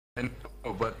I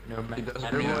know, but No it doesn't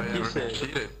matter mean what I you ever say. get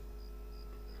cheated.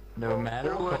 No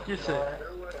matter what you say.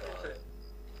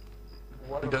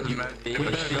 It doesn't matter.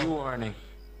 DC warning.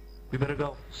 We better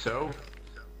go. So?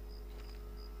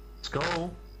 Let's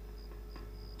go.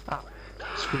 Ah,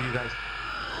 screw you guys.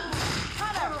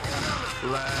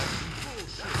 Lag.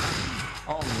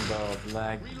 On the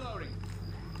lag.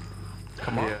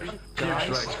 Come on. Yeah. Huge Guys.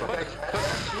 lag spike.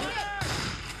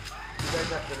 You guys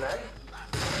have the lag?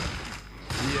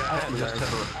 Yeah, I just had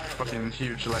a fucking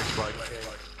huge lag spike.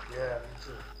 Yeah, me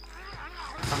too.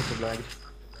 I'm too lagged.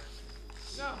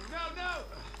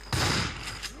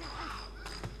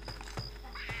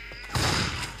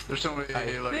 There's only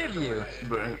I like save you.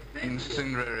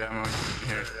 incendiary ammo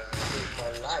here.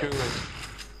 My Screw life.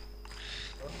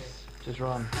 it. Okay. Just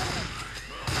run.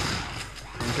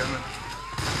 I'm coming.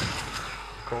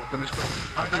 Colton is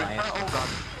coming. Nice. Oh god.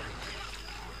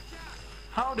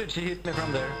 How did she hit me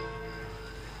from there?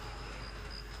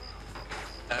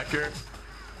 Hacker?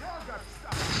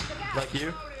 Like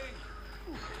you?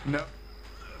 No.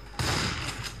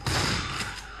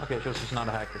 Okay, so she's not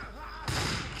a hacker.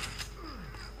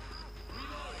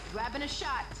 Grabbing a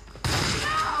shot.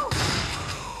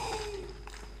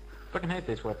 Fucking hate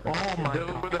this weapon. Oh my Dude,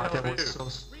 what the god, hell that are was you?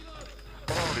 so...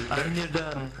 Oh, you're I'm there. near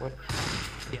done. What?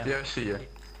 Yeah, I see ya.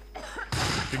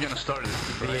 You're gonna start it.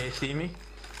 VA see me?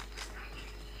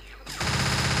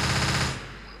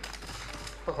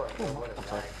 Oh, what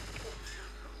a lag.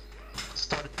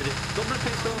 Started it. Double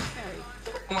pistol.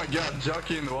 Oh my god,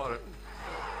 jockey in the water.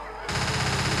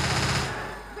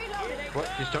 What?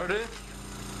 You started it?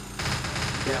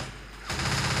 Yeah.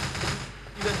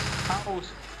 The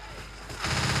house.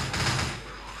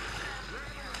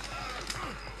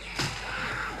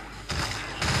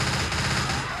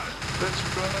 Let's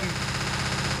run.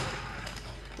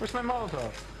 Where's my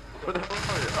Molotov? Where the hell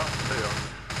are you? Oh, there you are.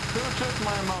 Who took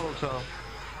my Molotov?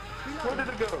 Where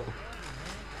did it go?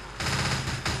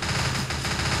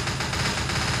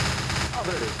 Oh,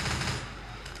 there it is.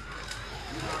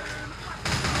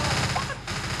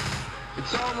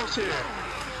 It's almost here.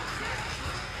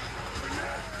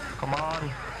 Come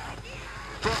on.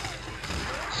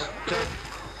 Take.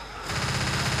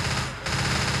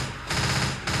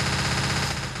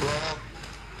 Well,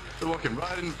 they're walking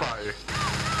right in the fire.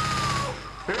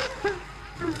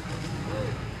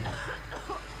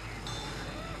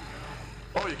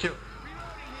 Oh, you killed.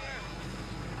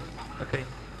 Okay.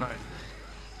 Nice.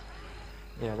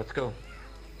 Yeah, let's go.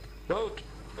 Boat!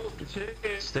 It's here.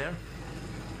 It's there.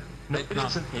 No, it Not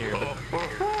isn't. here, but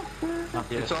Oh,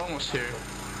 not yet. it's almost here.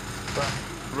 But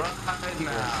right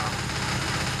now.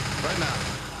 Right now.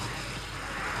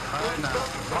 Right now.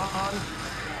 Come on.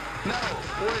 No!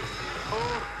 Wait!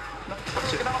 Oh! No,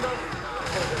 that's it. Get on the boat!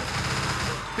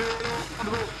 Get on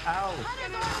the boat! Ow!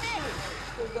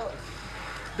 Still going.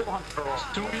 Go on, girl.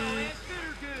 Sweet!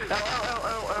 Ow, ow, ow,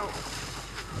 ow, ow!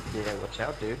 Yeah, watch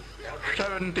out, dude.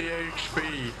 70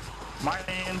 HP!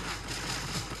 Man!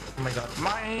 Oh my god.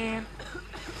 Man!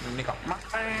 Nigga.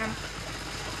 Man!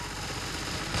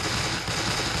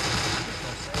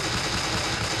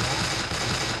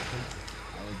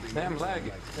 Damn lag.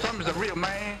 Some is a real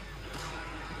man!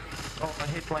 Oh, I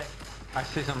hate playing. I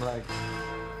see some lag.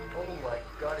 Oh my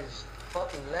god, it's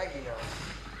fucking laggy now.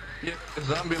 Yeah,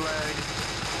 zombie lag!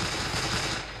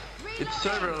 It's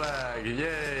server lag!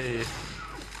 Yay!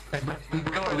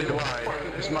 No idea why,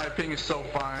 because my ping is so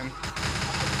fine.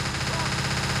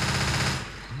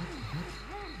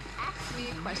 Ask me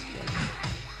a question.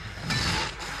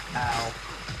 Ow.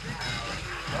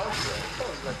 Okay, that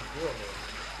sounds like a deal, man.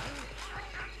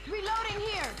 Reloading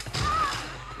here.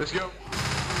 Let's go!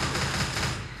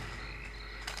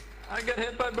 I got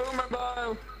hit by Boomer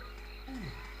Bio.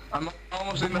 I'm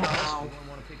almost in the house.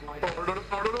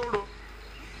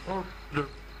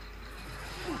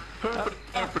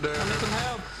 I need some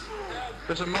help.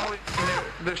 There's a molly in here.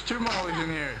 There's two mollies in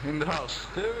here, in the house.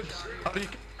 Dude. How do you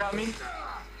got me?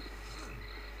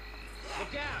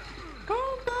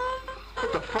 Calm down.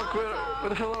 What the fuck? Where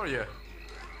the hell are you?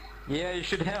 Yeah, you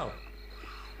should help.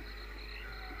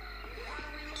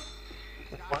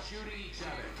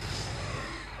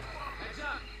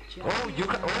 Oh,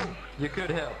 You could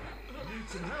help.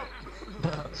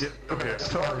 yeah, over here.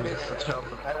 Sorry. Let's help.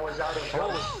 I was out of Oh,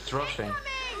 gas. it's rushing.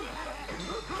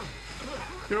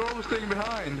 You're always staying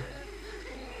behind.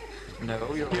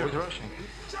 No, you're always rushing.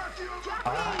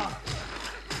 Ah.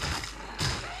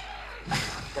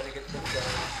 Gotta get some guns.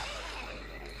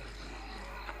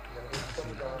 Gotta get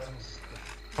some guns.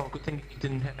 Oh, good thing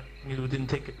you didn't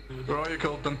take it. Where are you,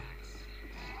 Colton?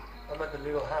 I'm at the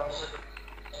little house.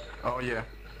 Oh yeah.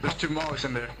 There's two mollies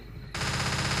in there.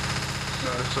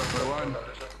 No, there's only one.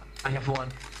 I have one.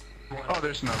 Oh,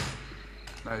 there's no.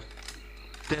 Nice.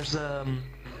 There's And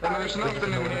there's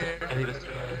nothing in here. There's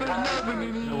nothing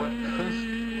in no weapons.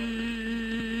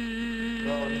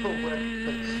 No, no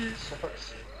weapons.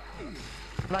 Sucks.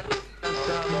 Like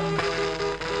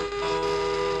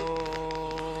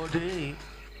somebody.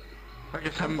 I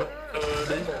guess somebody.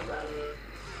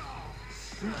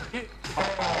 Oh,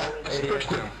 I pushed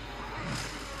him.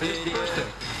 I just pushed him.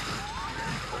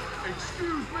 Excuse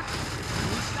me. Can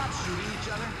we stop shooting each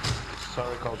other?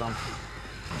 Sorry, Colton.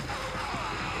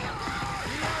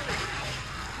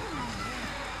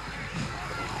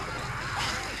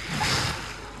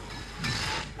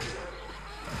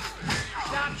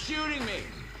 Stop shooting me.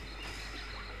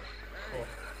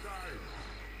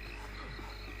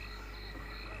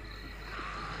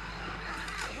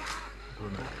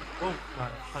 Oh,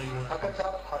 God. How you want Hug it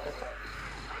up, hug it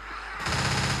up.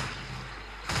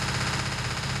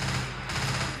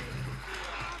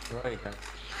 Right, guys.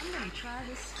 I'm gonna try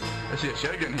this. I see a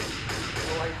shotgun here.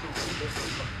 Oh, I do see this.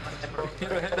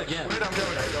 Hit ahead again. Wait, I'm I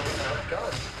coming. don't have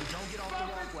guns. Don't get off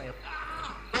the walkway.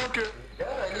 Okay. Yeah,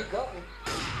 I need guns.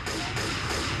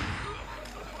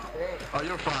 Hey, Oh,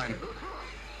 you're fine.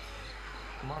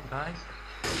 Come on, guys.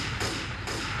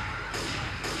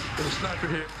 There's a sniper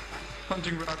here.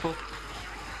 Hunting rifle.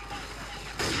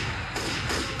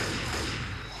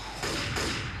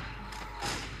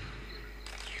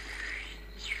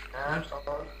 I'm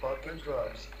on fucking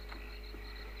drugs.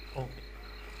 Okay.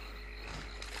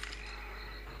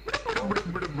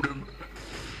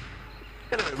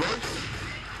 Hello, boys.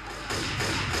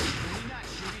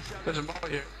 There's a molly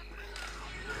here.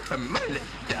 A molly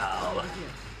doll.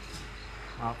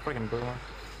 Oh, freaking boomer.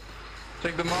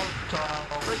 Take the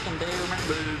Molotov. Freaking boomer.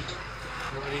 Booze.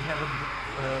 We already have a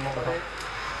Molotov.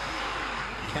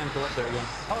 Can't go up there again.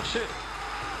 Oh, shit.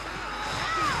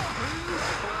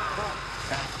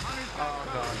 Oh,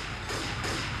 God.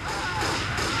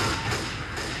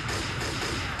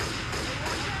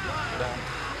 Down.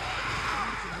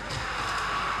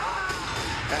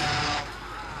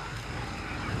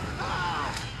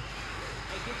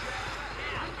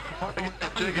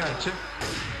 I got you.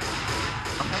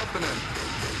 I'm helping him.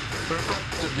 For a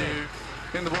bunch of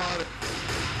you in the water.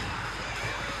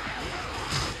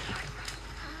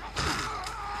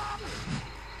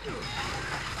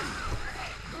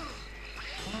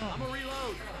 I'm a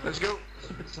reload. Let's go.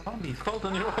 Stupid zombies.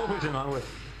 Colton, you're always in my way.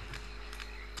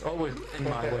 Always in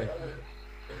my way.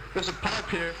 There's a pipe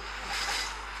here.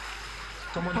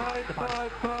 Someone Pipe,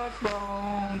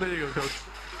 bomb. There you go, coach.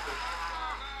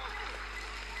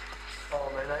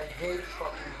 Oh man, I hate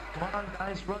fucking... Come on,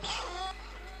 guys, rush.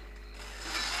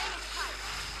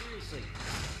 Seriously.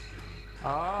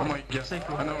 Oh my god. Safe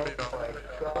I know where you Oh are. my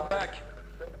Go god. back.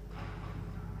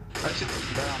 I see.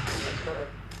 Down.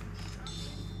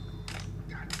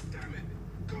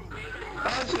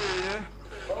 I see you.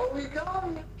 Oh, we got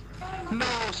him! No,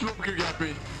 Smoker got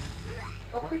me.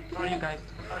 Oh, we Where are you guys?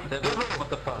 Devil, what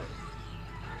the fuck?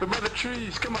 They're by the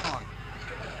trees. Come on.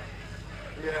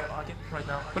 Yeah. I get right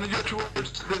now. When you go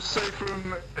towards the safe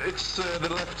room, it's the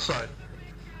left side.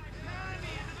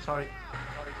 Sorry.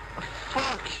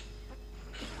 Fuck!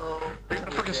 Oh, I got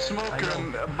a fucking smoker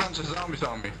and a bunch of zombies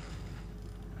on me.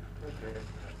 okay.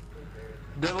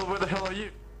 Devil, where the hell are you?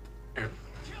 Yeah,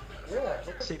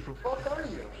 what the Safe room. fuck are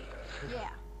you? Yeah.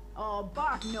 Oh,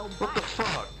 bark, no What the bite.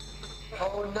 fuck?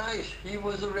 Oh, nice. He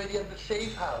was already at the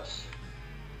safe house.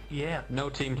 Yeah. No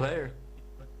team player.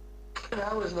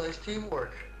 That was nice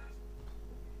teamwork.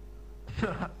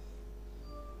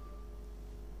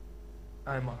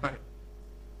 I'm on. Right.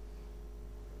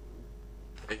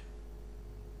 Hey.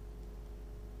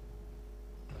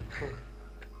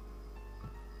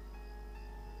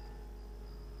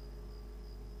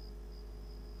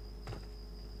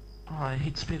 Oh, I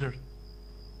hate spitter.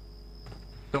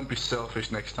 Don't be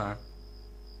selfish next time.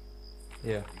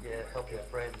 Yeah. Yeah, help your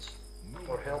friends.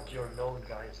 Or help your known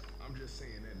guys. I'm just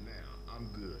saying that now. I'm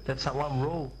good. That's how I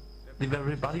roll. Leave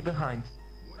everybody behind.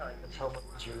 That's how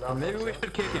much you love Maybe we us,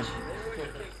 should kick him.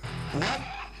 What?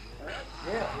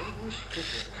 Yeah, maybe we should kick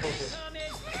him.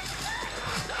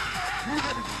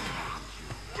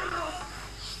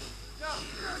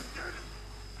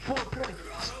 Four points.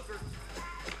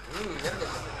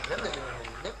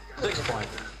 6 points.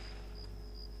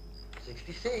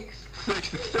 66.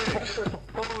 66.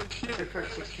 Holy shit. Prefer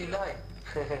 69.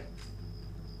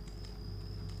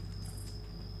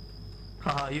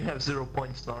 Haha, you have 0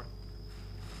 points, Star.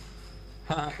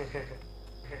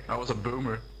 I was a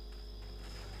boomer.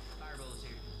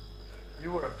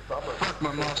 You were a bummer. Fuck,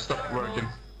 my mouse stopped working.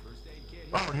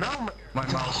 Oh, now My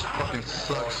mouse fucking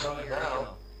sucks. Not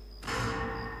now.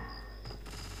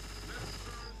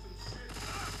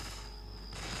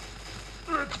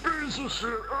 piece of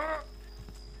shit.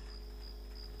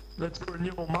 Let's burn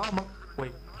your mama.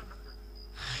 Wait.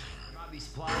 Might be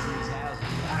supplies in these houses.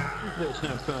 That's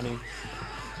not funny.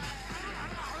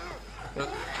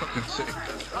 That's fucking sick.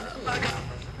 That's a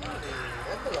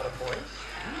lot of points.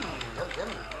 Yum, yum.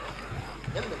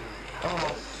 Yum,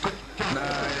 Oh, good job.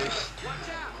 Nice.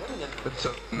 yum. It's a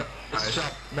Nice nice.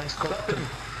 job. Nice call.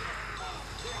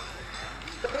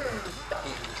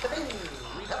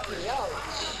 Help me out.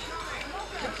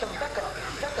 Get some backup.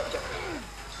 Backup, Jackie.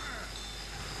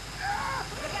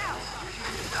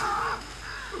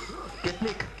 Get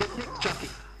Nick, Chucky.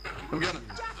 I'm gonna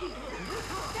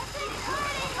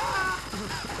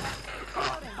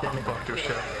Damn it. fuck your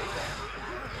shit.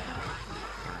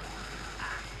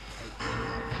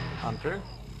 Hunter?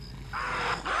 I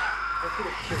could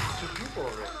have killed 2 people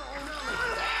already.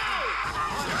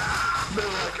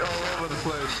 They're like all over the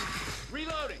place.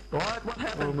 Reloading. What? What Oh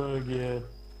happened? my god.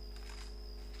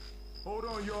 Hold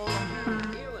on, y'all.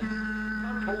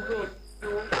 Oh, good.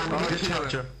 We need a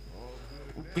charger.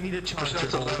 We need a charger.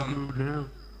 Push out the loom.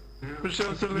 Push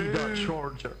out the We need a loom.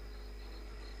 charger.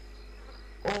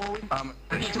 Oh, I'm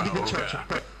we need to be the charger.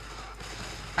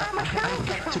 I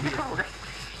have to be.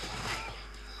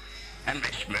 And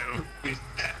the smoke.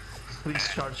 Please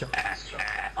charge up.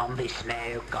 On the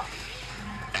smoke.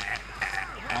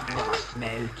 I'm gonna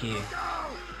smoke you.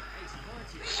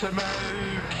 Smoke.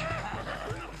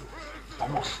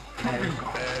 Almost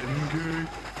smoke. And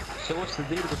So what's the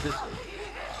deal with this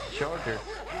charger?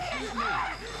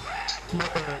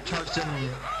 Charge them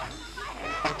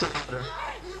out the water.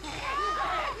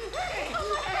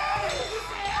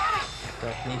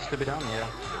 That needs to be done, yeah.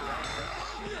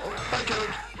 Hi,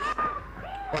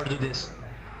 coach. Or do this.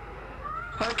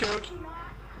 Hi, coach.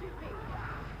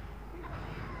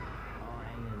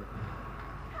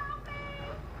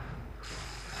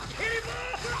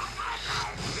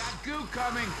 Got goo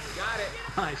coming. Got it.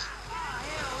 Nice.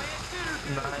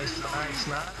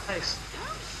 Nice.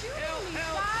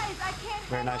 Guys, I can't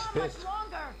Very hold nice on bit. much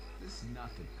longer. This is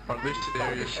nothing. Oh, this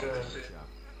area is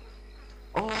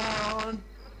Oh,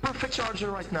 perfect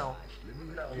charger right now.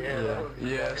 Yeah.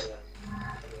 yes.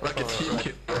 Like a tea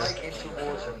kit. Right into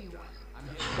water.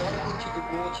 Right into the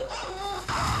water.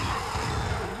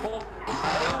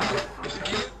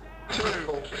 Too.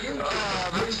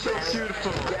 Ah, that's so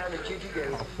beautiful. Down the duty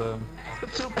goes. Awesome.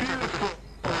 That's so beautiful.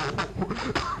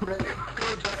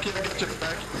 Go, Jackie, and get your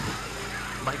back.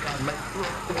 My god, my...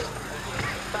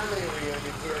 Family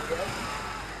reunion here again.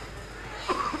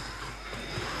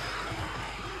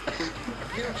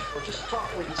 Beautiful. Just start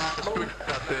with the Let's smoke. quick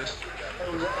about this.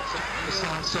 Oh, that's It's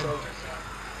awesome.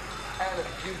 and a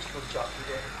beautiful job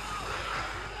today.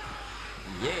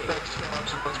 That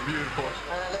charge was beautiful.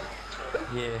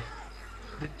 And Yeah.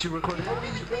 Did you record it? what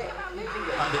did you get? I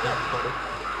did not record it.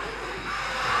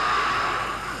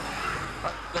 I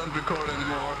don't record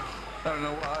anymore. I don't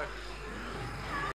know why.